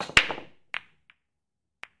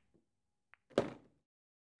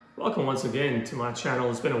Welcome once again to my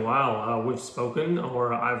channel. It's been a while. We've spoken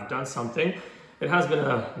or I've done something. It has been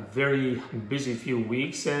a very busy few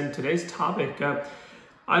weeks, and today's topic,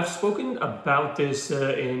 I've spoken about this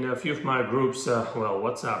in a few of my groups,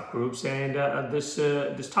 WhatsApp groups, and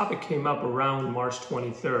this topic came up around March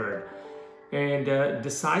 23rd. And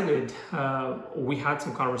decided we had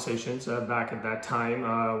some conversations back at that time,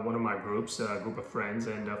 one of my groups, a group of friends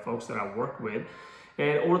and folks that I work with.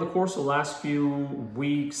 And over the course of the last few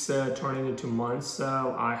weeks, turning into months,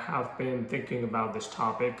 I have been thinking about this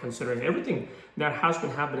topic, considering everything that has been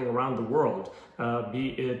happening around the world,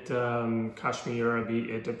 be it Kashmir, be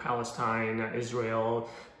it Palestine, Israel,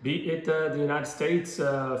 be it the United States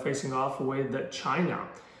facing off with China.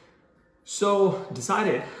 So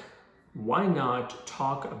decided, why not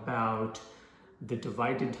talk about the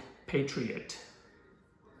divided patriot?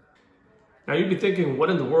 Now you'd be thinking, what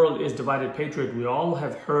in the world is divided patriot? We all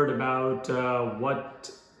have heard about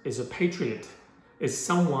what is a patriot. It's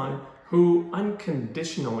someone who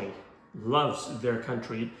unconditionally loves their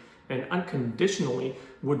country and unconditionally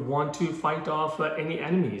would want to fight off any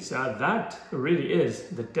enemies. That really is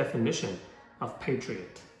the definition of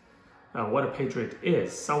patriot. What a patriot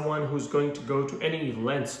is: someone who's going to go to any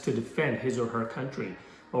lengths to defend his or her country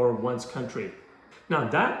or one's country. Now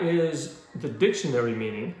that is the dictionary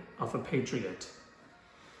meaning of a patriot.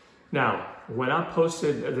 Now, when I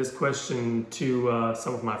posted this question to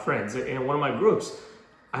some of my friends in one of my groups,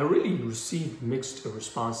 I really received mixed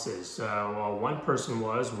responses. One person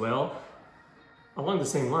was, along the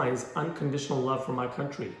same lines, unconditional love for my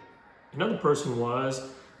country. Another person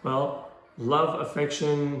was, love,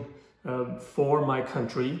 affection, for my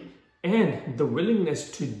country, and the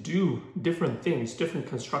willingness to do different things, different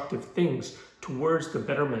constructive things towards the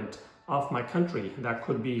betterment of my country. That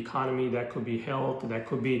could be economy, that could be health, that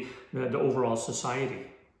could be the overall society.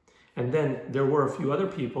 And then there were a few other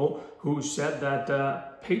people who said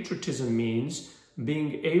that patriotism means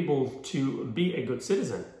being able to be a good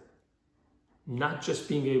citizen, not just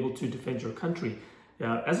being able to defend your country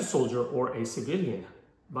as a soldier or a civilian,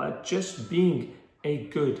 but just being a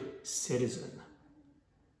good citizen.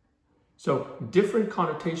 So different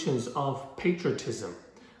connotations of patriotism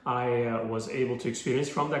I was able to experience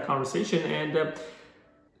from that conversation. And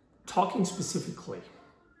talking specifically,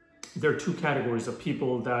 there are two categories of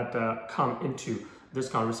people that come into this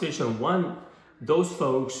conversation. One, those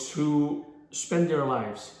folks who spend their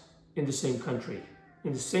lives in the same country,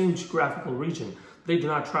 in the same geographical region. They do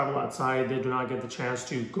not travel outside. They do not get the chance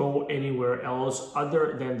to go anywhere else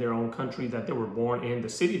other than their own country that they were born in, the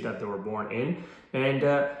city that they were born in. And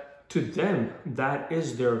to them, that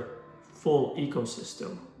is their full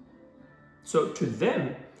ecosystem. So to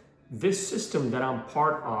them, this system that I'm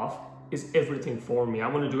part of is everything for me.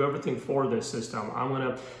 I'm going to do everything for this system. I'm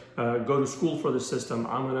going to go to school for the system.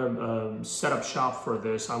 I'm going to set up shop for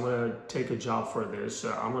this. I'm going to take a job for this.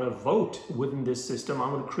 I'm going to vote within this system. I'm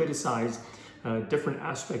going to criticize different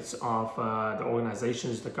aspects of the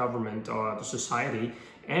organizations, the government, or the society,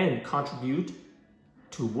 and contribute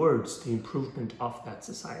towards the improvement of that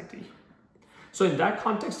society. So in that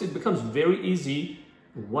context, it becomes very easy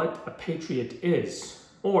what a patriot is,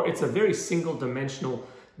 or it's a very single-dimensional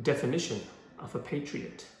definition of a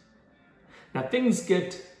patriot. Now things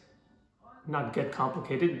not get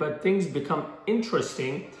complicated, but things become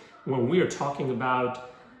interesting when we are talking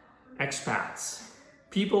about expats.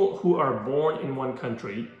 People who are born in one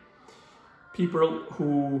country, people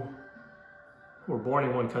who were born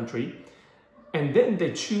in one country, and then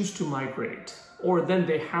they choose to migrate, or then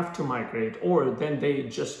they have to migrate, or then they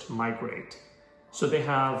just migrate. So they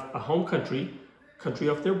have a home country, country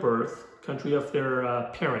of their birth, country of their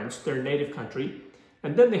parents, their native country,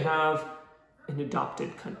 and then they have an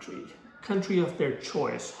adopted country, country of their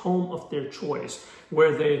choice, home of their choice,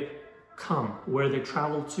 where they come, where they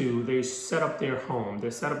travel to, they set up their home, they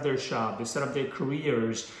set up their shop, they set up their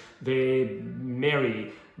careers, they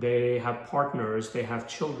marry, they have partners, they have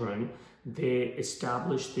children, they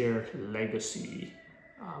establish their legacy,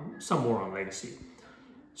 some more on legacy.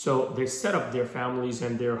 So they set up their families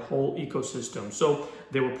and their whole ecosystem. So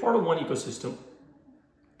they were part of one ecosystem,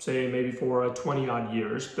 say maybe for 20 odd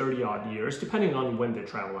years, 30 odd years, depending on when they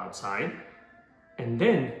travel outside. And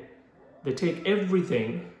then they take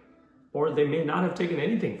everything, or they may not have taken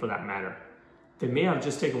anything for that matter. They may have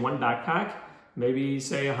just taken one backpack, maybe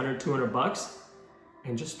say $100, $200,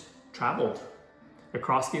 and just traveled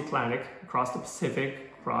across the Atlantic, across the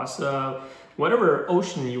Pacific, across whatever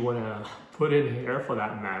ocean you want to put in here for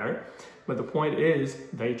that matter. But the point is,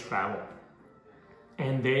 they travel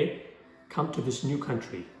and they come to this new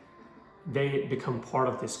country. They become part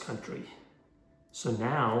of this country. So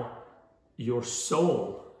now your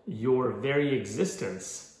soul your very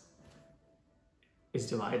existence is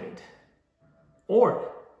divided,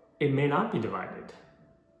 or it may not be divided.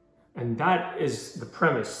 And that is the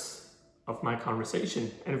premise of my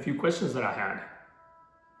conversation and a few questions that I had.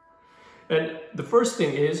 And the first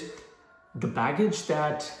thing is the baggage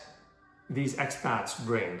that these expats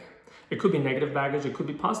bring. It could be negative baggage, it could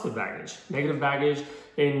be positive baggage. Negative baggage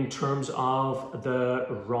in terms of the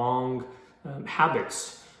wrong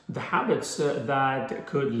habits, the habits that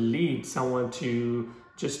could lead someone to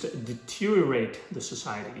just deteriorate the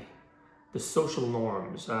society, the social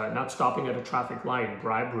norms, not stopping at a traffic light,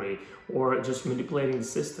 bribery, or just manipulating the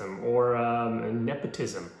system, or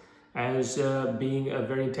nepotism as being a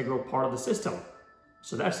very integral part of the system.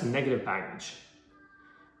 So that's negative baggage.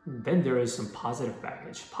 Then there is some positive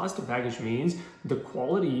baggage. Positive baggage means the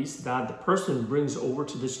qualities that the person brings over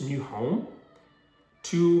to this new home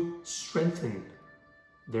to strengthen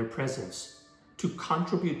their presence, to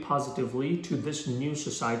contribute positively to this new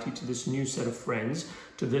society, to this new set of friends,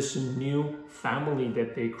 to this new family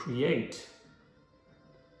that they create.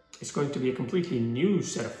 It's going to be a completely new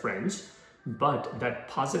set of friends, but that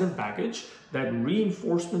positive baggage, that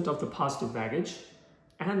reinforcement of the positive baggage,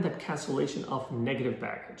 and that cancellation of negative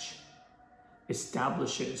baggage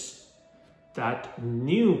establishes that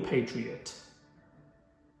new patriot.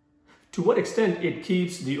 To what extent it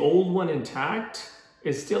keeps the old one intact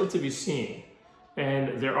is still to be seen.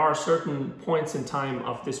 And there are certain points in time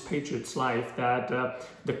of this patriot's life that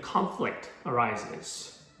the conflict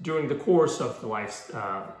arises during the course of the life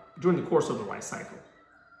cycle.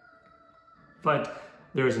 But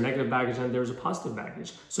there is a negative baggage and there is a positive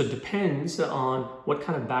baggage. So it depends on what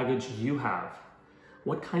kind of baggage you have,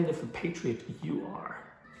 what kind of a patriot you are.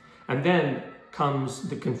 And then comes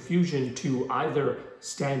the confusion to either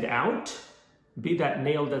stand out, be that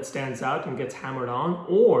nail that stands out and gets hammered on,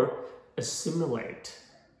 or assimilate.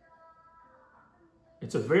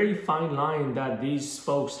 It's a very fine line that these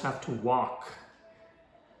folks have to walk.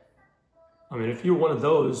 I mean, if you're one of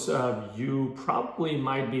those, you probably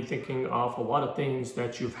might be thinking of a lot of things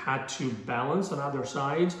that you've had to balance on other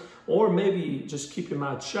sides, or maybe just keep your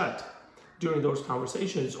mouth shut during those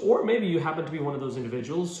conversations. Or maybe you happen to be one of those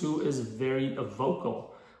individuals who is very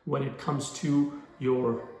vocal when it comes to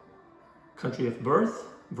your country of birth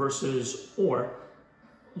versus or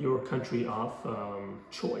your country of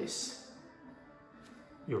choice,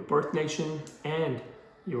 your birth nation and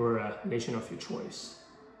your nation of your choice.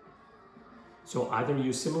 So either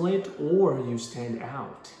you assimilate or you stand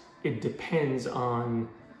out. It depends on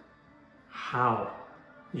how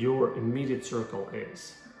your immediate circle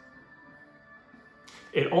is.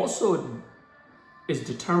 It also is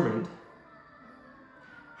determined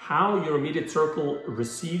how your immediate circle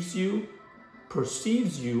receives you,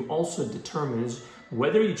 perceives you, also determines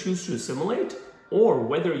whether you choose to assimilate or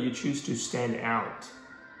whether you choose to stand out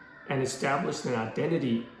and establish an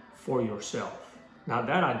identity for yourself. Now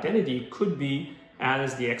that identity could be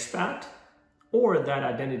as the expat, or that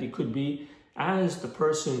identity could be as the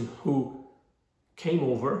person who came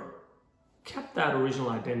over, kept that original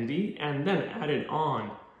identity, and then added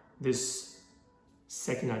on this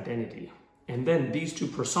second identity. And then these two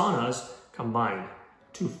personas combine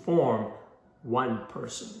to form one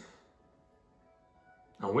person.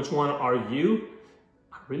 Now, which one are you?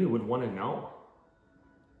 I really would want to know.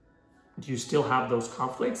 Do you still have those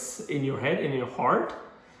conflicts in your head, in your heart,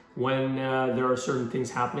 when there are certain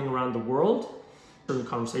things happening around the world, certain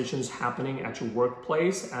conversations happening at your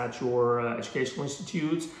workplace, at your educational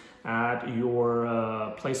institutes, at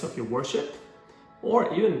your place of your worship,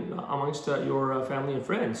 or even amongst your family and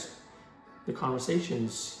friends? The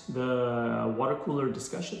conversations, the water cooler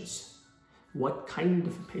discussions. What kind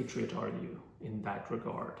of a patriot are you in that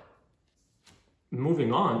regard?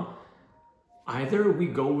 Moving on, either we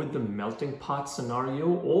go with the melting pot scenario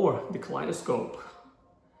or the kaleidoscope,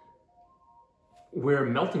 where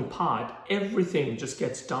melting pot, everything just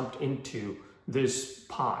gets dumped into this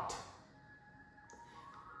pot.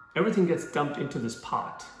 Everything gets dumped into this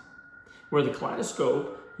pot. Where the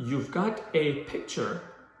kaleidoscope, you've got a picture,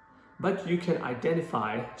 but you can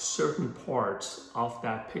identify certain parts of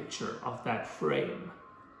that picture, of that frame.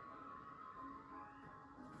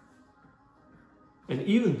 And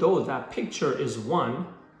even though that picture is one,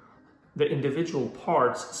 the individual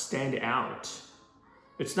parts stand out.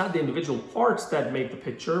 It's not the individual parts that make the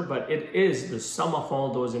picture, but it is the sum of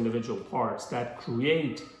all those individual parts that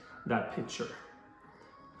create that picture.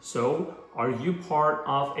 So, are you part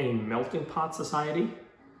of a melting pot society,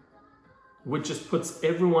 which just puts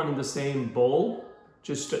everyone in the same bowl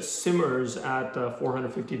just simmers at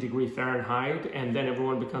 450 degree Fahrenheit, and then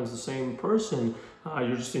everyone becomes the same person.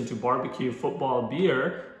 You're just into barbecue, football,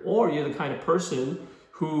 beer, or you're the kind of person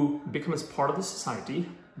who becomes part of the society,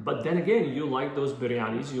 but then again, you like those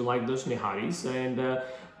biryanis, you like those niharis, and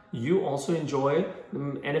you also enjoy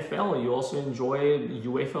NFL, you also enjoy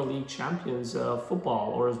UEFA League Champions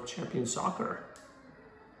football or Champions soccer.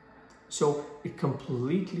 So it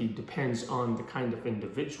completely depends on the kind of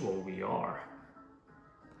individual we are.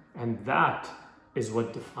 And that is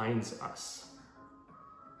what defines us.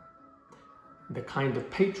 The kind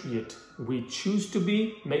of patriot we choose to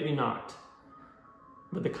be, maybe not.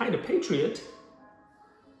 But the kind of patriot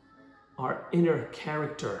our inner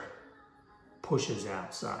character pushes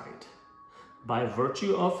outside by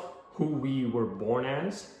virtue of who we were born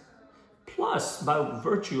as, plus by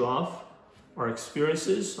virtue of our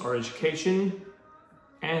experiences, our education,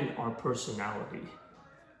 and our personality.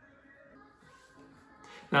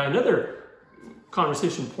 Now, another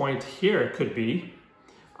conversation point here could be,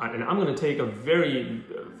 and I'm going to take a very,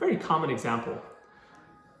 very common example.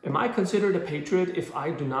 Am I considered a patriot if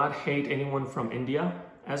I do not hate anyone from India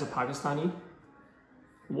as a Pakistani?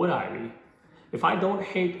 Would I be? If I don't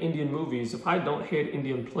hate Indian movies, if I don't hate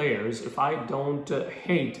Indian players, if I don't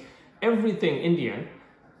hate everything Indian,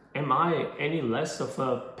 am I any less of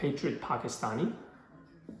a patriot Pakistani?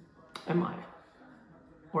 Am I?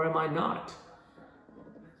 Or am I not?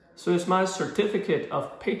 So is my certificate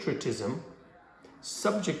of patriotism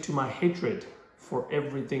subject to my hatred for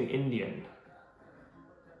everything Indian?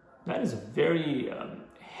 That is a very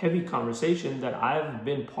heavy conversation that I've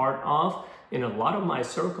been part of in a lot of my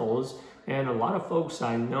circles, and a lot of folks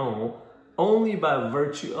I know, only by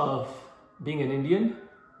virtue of being an Indian,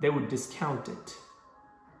 they would discount it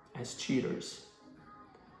as cheaters,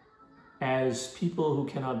 as people who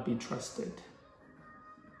cannot be trusted.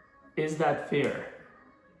 Is that fair?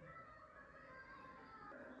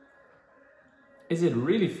 Is it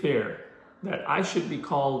really fair that I should be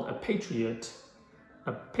called a patriot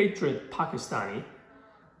Pakistani,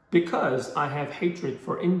 because I have hatred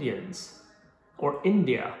for Indians or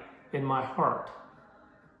India in my heart?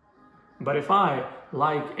 But if I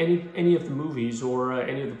like any of the movies or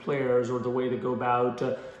any of the players or the way they go about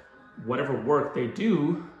whatever work they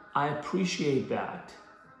do, I appreciate that.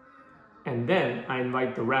 And then I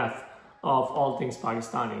invite the wrath of all things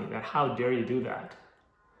Pakistani, that how dare you do that?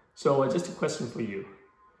 So just a question for you,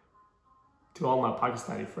 to all my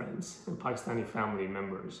Pakistani friends and Pakistani family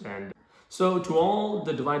members. And so to all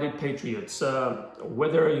the divided patriots,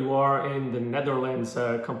 whether you are in the Netherlands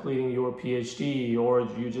completing your PhD, or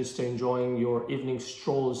you're just enjoying your evening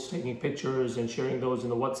strolls, taking pictures and sharing those in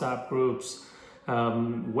the WhatsApp groups,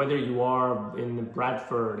 whether you are in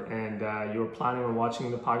Bradford and you're planning on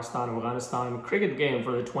watching the Pakistan-Afghanistan cricket game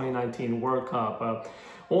for the 2019 World Cup,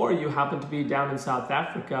 or you happen to be down in South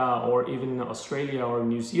Africa or even Australia or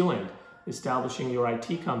New Zealand, establishing your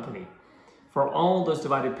IT company. For all those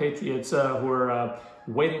divided patriots who are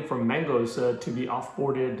waiting for mangoes to be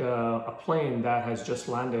off-boarded a plane that has just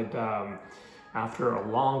landed after a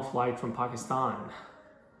long flight from Pakistan.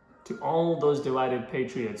 To all those divided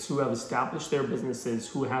patriots who have established their businesses,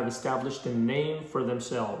 who have established a name for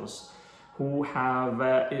themselves, who have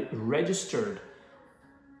registered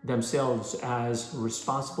themselves as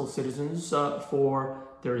responsible citizens for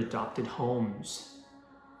their adopted homes.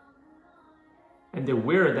 And they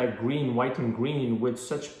wear that green, white and green with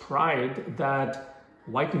such pride that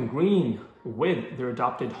white and green with their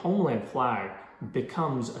adopted homeland flag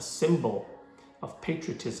becomes a symbol of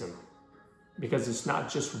patriotism. Because it's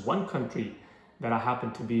not just one country that I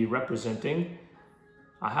happen to be representing.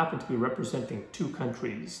 I happen to be representing two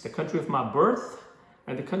countries, the country of my birth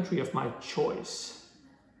and the country of my choice.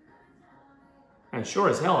 And sure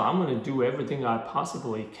as hell, I'm going to do everything I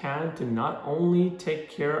possibly can to not only take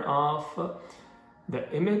care of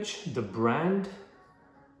the image, the brand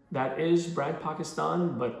that is Brad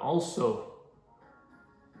Pakistan, but also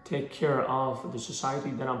take care of the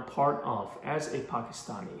society that I'm part of as a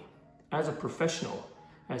Pakistani, as a professional,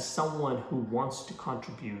 as someone who wants to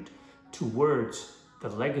contribute towards the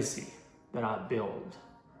legacy that I build.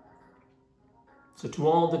 So to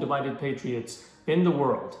all the divided patriots in the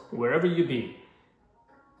world, wherever you be,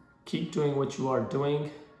 keep doing what you are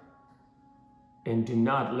doing, and do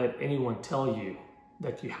not let anyone tell you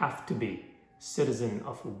that you have to be citizen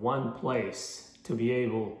of one place to be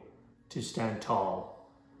able to stand tall,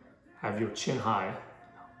 have your chin high.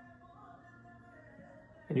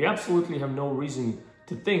 And you absolutely have no reason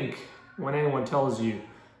to think when anyone tells you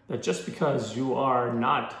that just because you are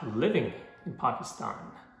not living in Pakistan,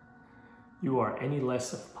 you are any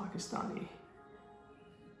less of Pakistani.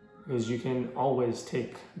 Because you can always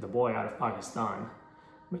take the boy out of Pakistan,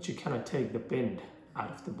 but you cannot take the Pind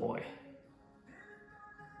out of the boy.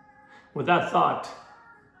 With that thought,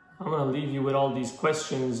 I'm going to leave you with all these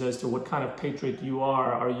questions as to what kind of patriot you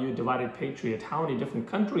are. Are you a divided patriot? How many different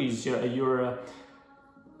countries you're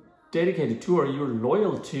dedicated to, or you're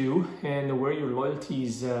loyal to, and where your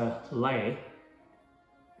loyalties lay?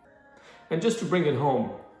 And just to bring it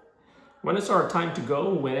home, when it's our time to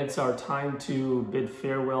go, when it's our time to bid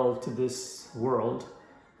farewell to this world,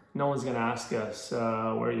 no one's going to ask us,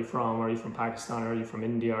 where are you from? Are you from Pakistan? Are you from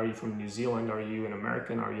India? Are you from New Zealand? Are you an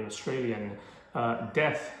American? Are you an Australian?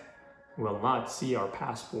 Death will not see our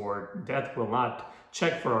passport. Death will not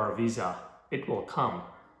check for our visa. It will come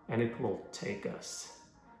and it will take us.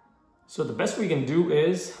 So the best we can do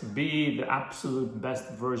is be the absolute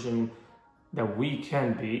best version that we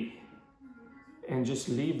can be, and just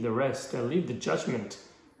leave the rest, leave the judgment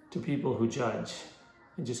to people who judge,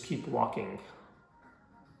 and just keep walking.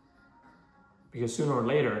 Because sooner or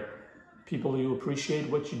later, people who appreciate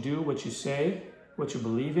what you do, what you say, what you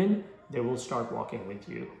believe in, they will start walking with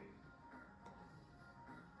you.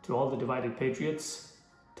 To all the divided patriots,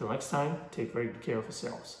 till next time, take very good care of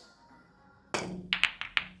yourselves.